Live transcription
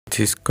It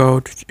is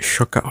called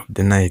Shocker of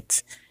the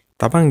Night.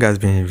 Thabang has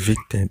been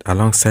evicted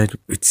alongside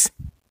with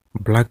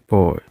Black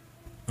Boy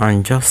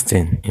and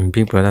Justin in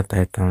Big Brother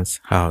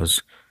Titans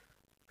house.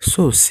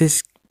 So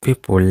 6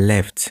 people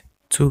left,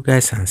 2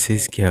 guys and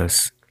 6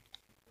 girls.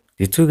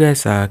 The 2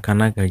 guys are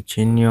Kanaga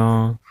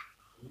Junior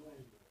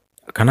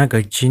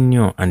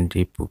and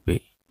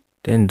Depupe.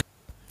 Then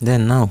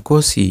now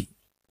KHOSI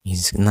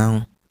is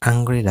now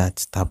angry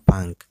that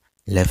Thabang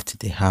left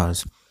the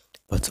house,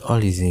 but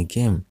all is a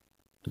game.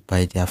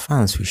 By their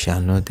fans we shall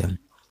know them.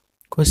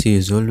 KHOSI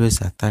is always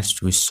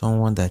attached with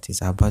someone that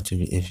is about to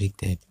be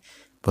evicted,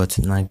 but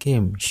in a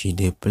game she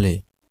dey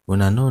play.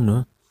 Una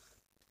no.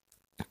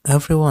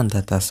 Everyone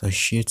that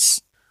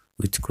associates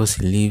with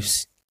KHOSI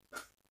leaves.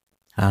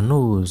 Her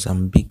nose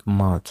and big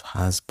mouth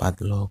has bad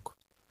luck.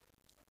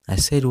 I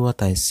said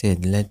what I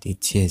said, let the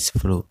tears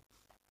flow.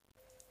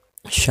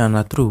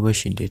 Shana true where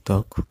she dey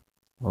talk,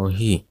 or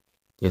he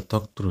dey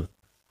talk true.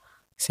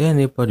 Say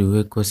anybody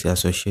wey KHOSI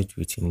associate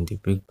with in the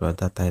Big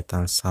Brother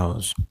Titans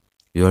house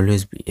will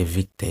always be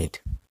evicted.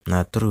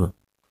 Na true.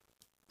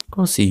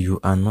 KHOSI, you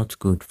are not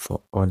good for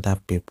other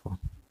people.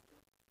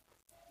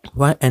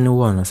 Why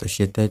anyone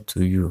associated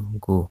to you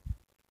go?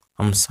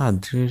 I'm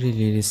sad,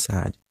 really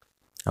sad.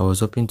 I was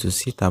hoping to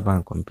see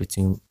Thabang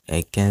competing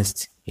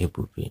against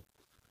Ebube.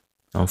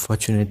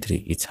 Unfortunately,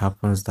 it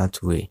happens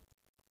that way.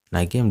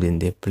 Na game then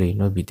they play,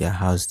 not be their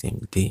house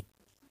them dey.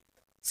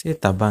 Say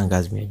Thabang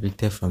has been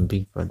evicted from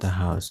Big Brother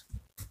house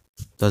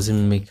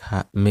doesn't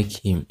make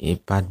him a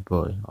bad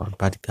boy or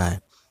bad guy.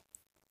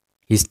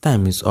 His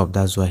time is up,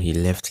 that's why he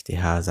left the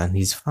house, and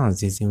his fans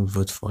didn't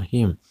vote for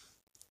him.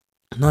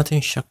 Nothing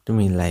shocked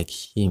me like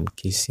him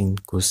kissing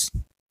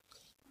KHOSI.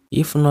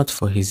 If not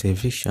for his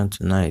eviction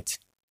tonight,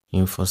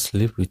 him for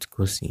sleep with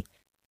KHOSI.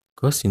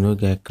 KHOSI no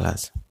get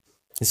class.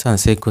 This one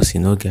say KHOSI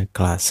no get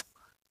class.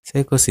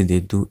 Say KHOSI they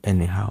do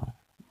anyhow.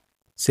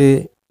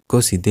 Say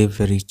KHOSI they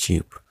very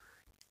cheap.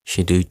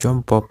 She dey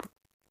jump up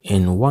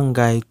in one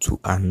guy to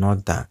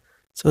another.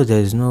 So there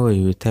is no way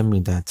you will tell me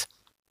that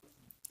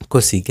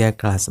KHOSI get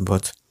class,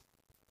 but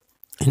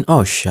in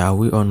all shall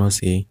we all know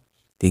say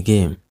the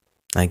game,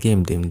 a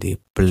game them they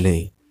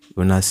play.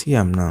 When I see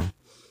him now,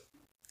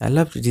 I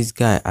loved this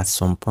guy at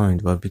some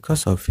point, but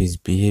because of his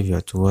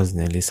behavior towards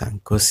Nellis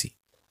and KHOSI,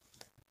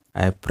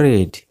 I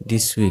prayed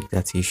this week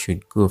that he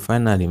should go.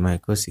 Finally, my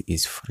KHOSI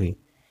is free.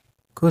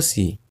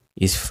 KHOSI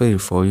is free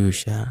for you,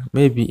 Sha.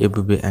 Maybe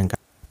Ebube and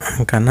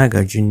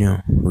Kanaga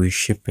Junior will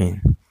ship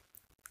in.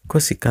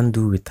 KHOSI can't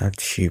do without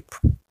ship.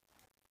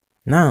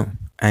 Now,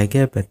 I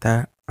get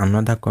better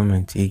another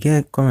comment. You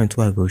get comment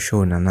where I go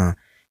show now.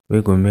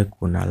 We go make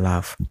una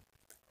laugh.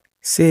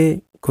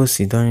 Say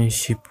KHOSI don't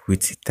ship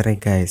with 3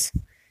 guys.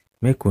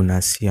 Make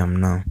una see am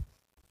now.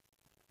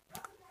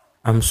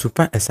 I'm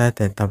super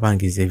excited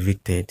Thabang is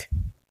evicted.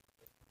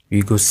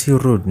 We go see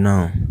road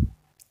now.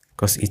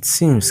 Cause it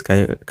seems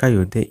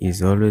Kayode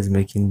is always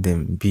making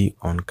them be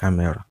on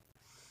camera.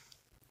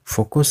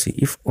 For KHOSI,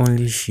 if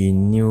only she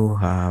knew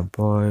her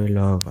boy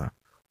lover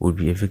would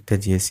be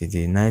evicted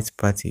yesterday, night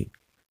party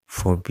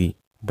for be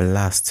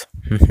blast.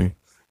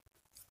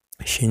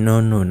 She no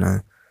know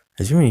now.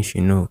 Assuming she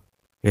know,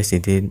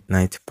 yesterday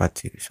night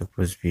party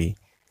supposed to be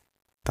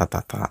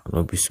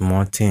no be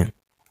small thing.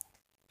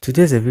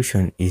 Today's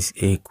eviction is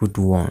a good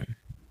one.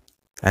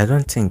 I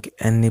don't think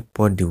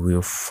anybody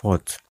will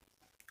fault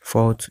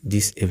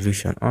this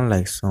eviction,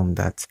 unlike some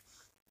that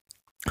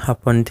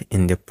happened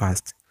in the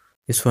past.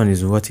 This one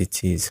is what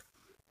it is.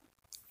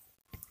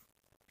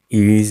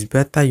 It is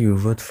better you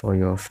vote for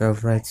your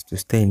favorite to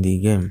stay in the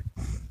game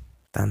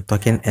than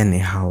talking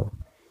anyhow.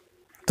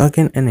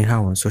 Talking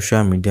anyhow on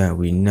social media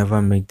will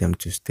never make them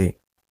to stay.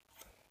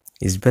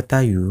 It's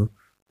better you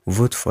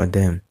vote for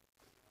them.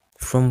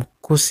 From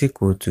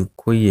KHOSI to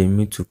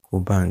Koyemi to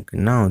Kobang,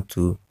 now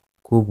to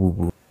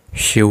Kobubu,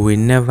 she will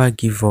never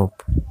give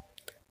up.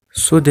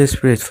 So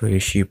desperate for a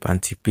sheep,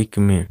 anti-pick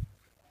me.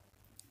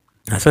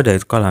 I saw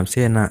that call am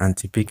say now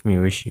anti-pick me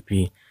where she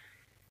be.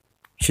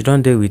 She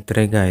don't deal with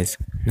 3 guys.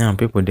 Now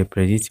people they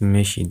predict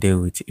me she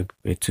deal with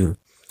Ipupe too.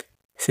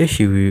 Say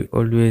she will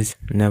always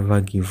never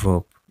give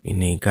up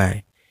in a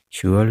guy.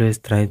 She will always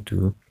try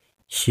to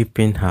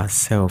shipping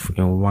herself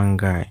in one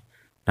guy.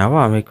 Now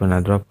what I make on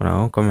a drop on our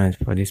own comment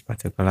for this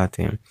particular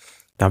thing.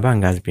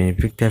 Thabang has been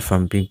evicted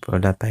from Big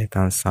Brother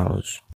Titans house.